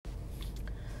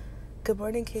Good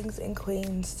morning, kings and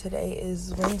queens. Today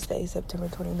is Wednesday, September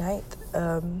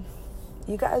 29th.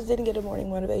 You guys didn't get a morning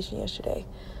motivation yesterday.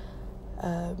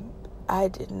 I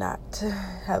did not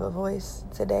have a voice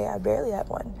today. I barely have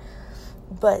one.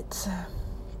 But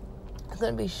it's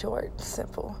going to be short,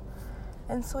 simple,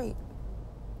 and sweet.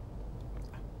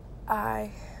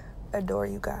 I adore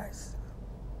you guys.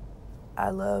 I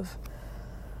love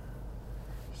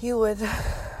you with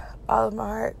all of my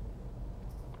heart.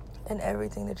 And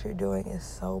everything that you're doing is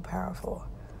so powerful.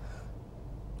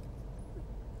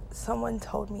 Someone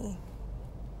told me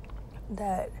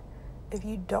that if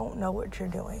you don't know what you're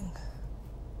doing,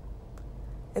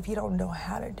 if you don't know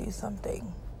how to do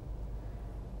something,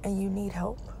 and you need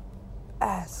help,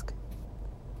 ask.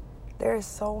 There are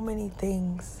so many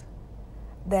things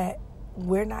that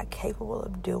we're not capable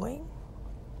of doing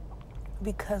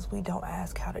because we don't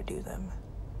ask how to do them.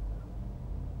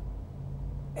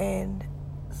 And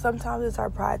sometimes it's our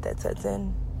pride that sets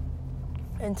in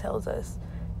and tells us,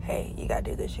 hey, you gotta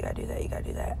do this, you gotta do that, you gotta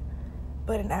do that.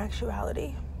 But in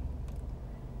actuality,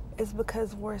 it's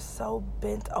because we're so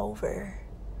bent over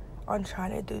on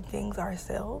trying to do things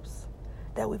ourselves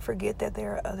that we forget that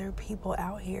there are other people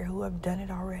out here who have done it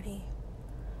already,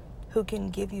 who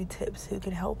can give you tips, who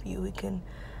can help you, who can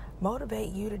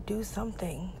motivate you to do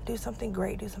something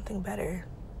great, do something better.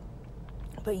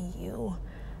 But you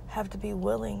have to be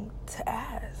willing to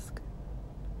ask.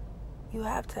 You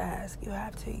have to ask. You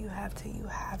have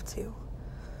to.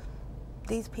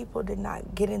 These people did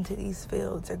not get into these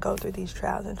fields or go through these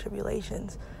trials and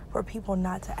tribulations for people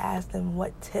not to ask them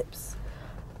what tips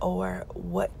or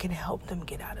what can help them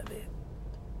get out of it.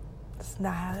 It's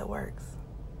not how it works.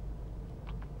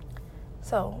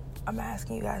 So I'm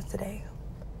asking you guys today,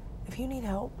 if you need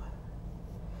help,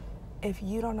 if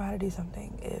you don't know how to do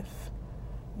something, if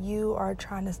you are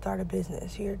trying to start a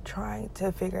business, you're trying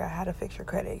to figure out how to fix your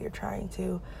credit, you're trying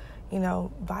to,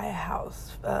 buy a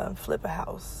house, flip a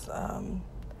house,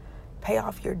 pay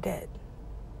off your debt,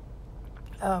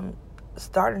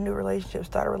 start a new relationship,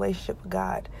 start a relationship with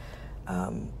God,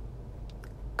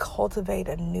 cultivate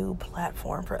a new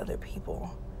platform for other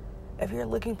people. If you're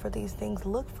looking for these things,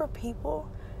 look for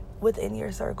people within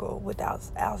your circle,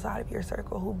 outside of your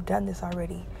circle who've done this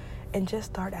already, and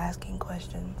just start asking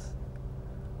questions.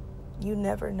 You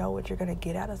never know what you're going to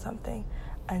get out of something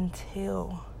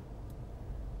until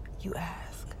you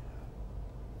ask.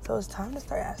 So it's time to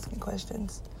start asking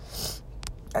questions.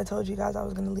 I told you guys I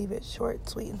was going to leave it short,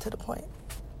 sweet, and to the point.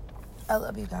 I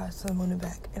love you guys to the moon and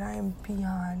back, and I am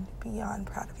beyond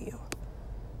proud of you.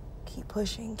 Keep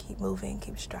pushing, keep moving,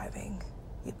 keep striving.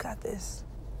 You got this.